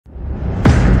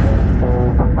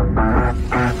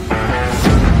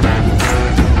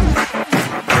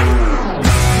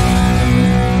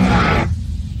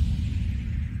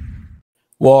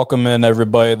Welcome in,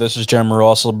 everybody. This is Jeremy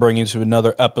Russell bringing you to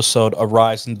another episode of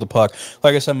Rise into the Puck.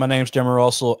 Like I said, my name's Jeremy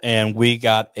Russell, and we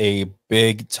got a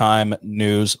big time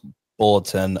news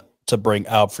bulletin to bring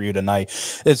out for you tonight.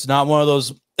 It's not one of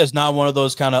those. It's not one of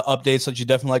those kind of updates that you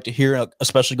definitely like to hear,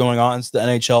 especially going on into the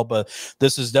NHL. But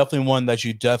this is definitely one that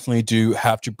you definitely do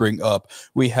have to bring up.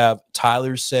 We have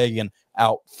Tyler Seguin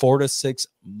out 4 to 6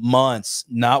 months,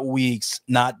 not weeks,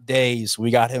 not days. We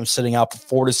got him sitting out for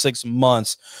 4 to 6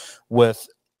 months with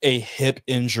a hip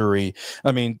injury.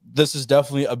 I mean, this is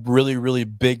definitely a really, really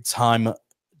big time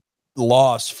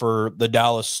loss for the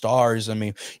Dallas Stars. I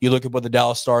mean, you look at what the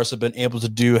Dallas Stars have been able to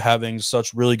do, having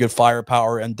such really good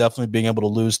firepower, and definitely being able to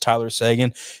lose Tyler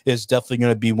Seguin is definitely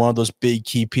going to be one of those big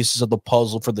key pieces of the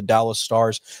puzzle for the Dallas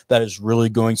Stars that is really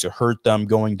going to hurt them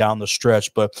going down the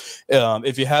stretch. But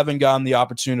if you haven't gotten the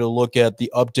opportunity to look at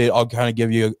the update, I'll kind of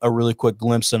give you a really quick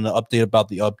glimpse and an update about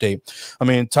the update. I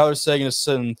mean, Tyler Seguin is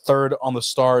sitting third on the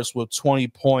Stars with 20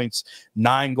 points,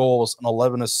 9 goals, and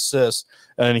 11 assists,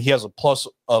 and he has a plus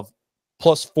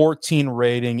 14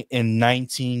 rating in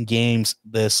 19 games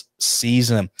this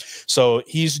season. So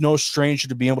he's no stranger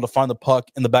to being able to find the puck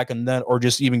in the back of the net or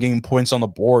just even getting points on the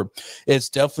board. It's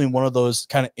definitely one of those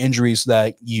kind of injuries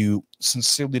that you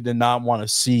sincerely did not want to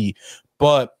see.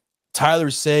 But Tyler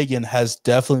Seguin has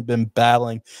definitely been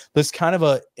battling this kind of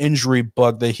a injury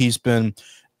bug that he's been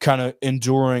kind of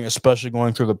enduring, especially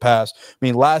going through the past. I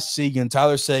mean, last season,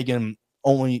 Tyler Seguin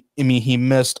he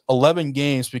missed 11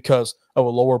 games because of a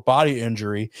lower body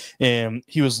injury, and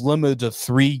he was limited to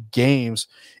 3 games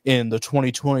in the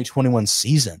 2020-21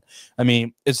 season. I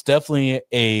mean, it's definitely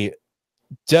a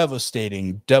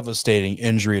devastating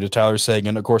injury to Tyler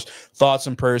Seguin. Of course, thoughts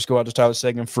and prayers go out to Tyler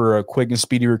Seguin for a quick and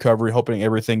speedy recovery, hoping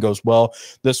everything goes well.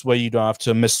 This way you don't have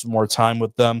to miss more time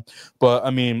with them. But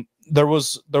I mean, there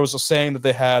was a saying that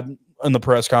they had in the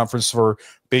press conference for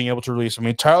being able to release. I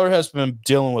mean, Tyler has been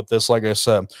dealing with this, like I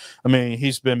said. I mean,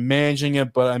 he's been managing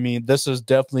it, but I mean, this is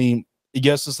definitely, I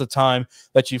guess it's the time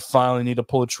that you finally need to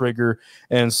pull the trigger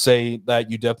and say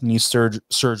that you definitely need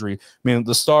surgery. I mean,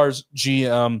 the Stars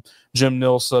GM, Jim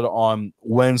Nill, said on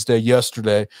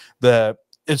yesterday, that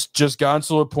it's just gotten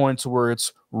to a point to where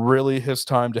it's really his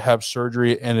time to have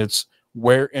surgery, and it's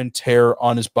wear and tear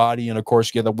on his body, and of course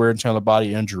you get the wear and tear on the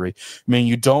body injury. I mean,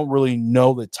 you don't really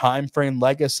know the time frame.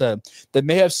 Like I said, they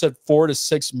may have said 4 to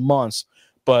 6 months,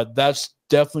 but that's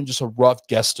definitely just a rough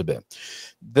guesstimate.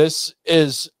 This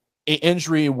is an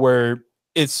injury where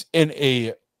it's in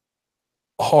a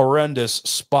horrendous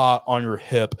spot on your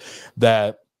hip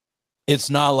that it's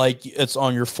not like it's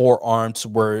on your forearms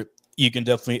where you can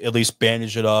definitely at least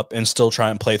bandage it up and still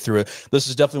try and play through it. This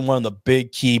is definitely one of the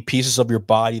big key pieces of your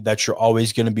body that you're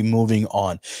always going to be moving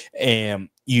on. And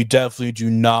you definitely do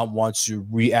not want to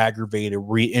re-aggravate it,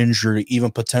 re-injure it,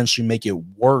 even potentially make it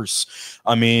worse.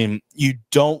 I mean, you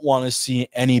don't want to see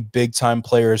any big-time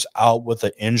players out with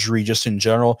an injury just in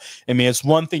general. I mean, it's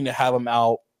one thing to have them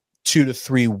out 2 to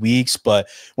 3 weeks, but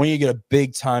when you get a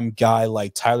big-time guy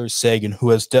like Tyler Seguin, who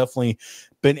has definitely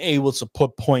been able to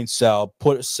put points out,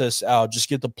 put assists out, just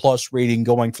get the plus rating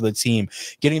going for the team,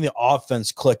 getting the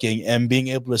offense clicking, and being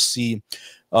able to see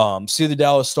the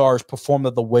Dallas Stars perform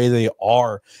the way they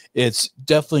are, it's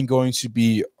definitely going to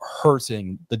be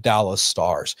hurting the Dallas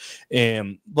Stars.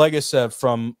 And like I said,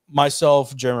 from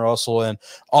myself, Jeremy Russell, and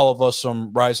all of us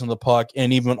from Rising the Puck,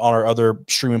 and even on our other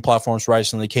streaming platforms,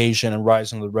 Rising the Occasion and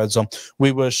Rising the Red Zone,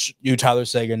 we wish you, Tyler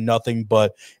Seguin, nothing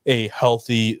but a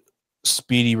healthy,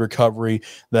 speedy recovery.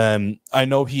 Then I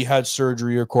know he had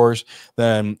surgery, of course,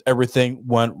 then everything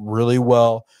went really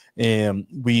well, and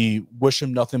we wish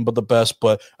him nothing but the best.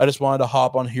 But I just wanted to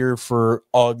hop on here for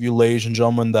all of you, ladies and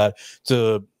gentlemen, that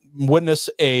to witness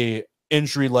a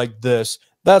injury like this.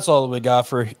 That's all that we got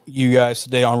for you guys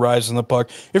today on Rising the Puck.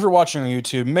 If you're watching on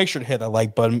YouTube, make sure to hit that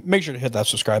like button. Make sure to hit that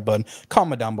subscribe button.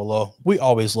 Comment down below. We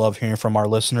always love hearing from our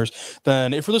listeners.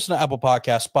 Then if you're listening to Apple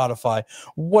Podcasts, Spotify,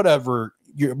 whatever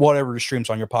your streams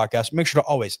on your podcast, make sure to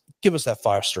always give us that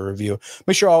 5-star review.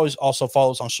 Make sure to always also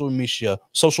follow us on social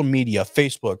media,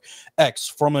 Facebook, X,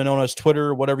 formerly known as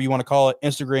Twitter, whatever you want to call it,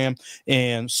 Instagram,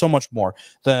 and so much more.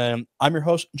 Then I'm your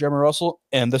host, Jeremy Russell,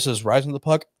 and this is Rising the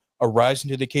Puck, a Rising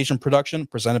to Education production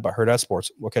presented by Hurrdat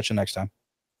Sports. We'll catch you next time.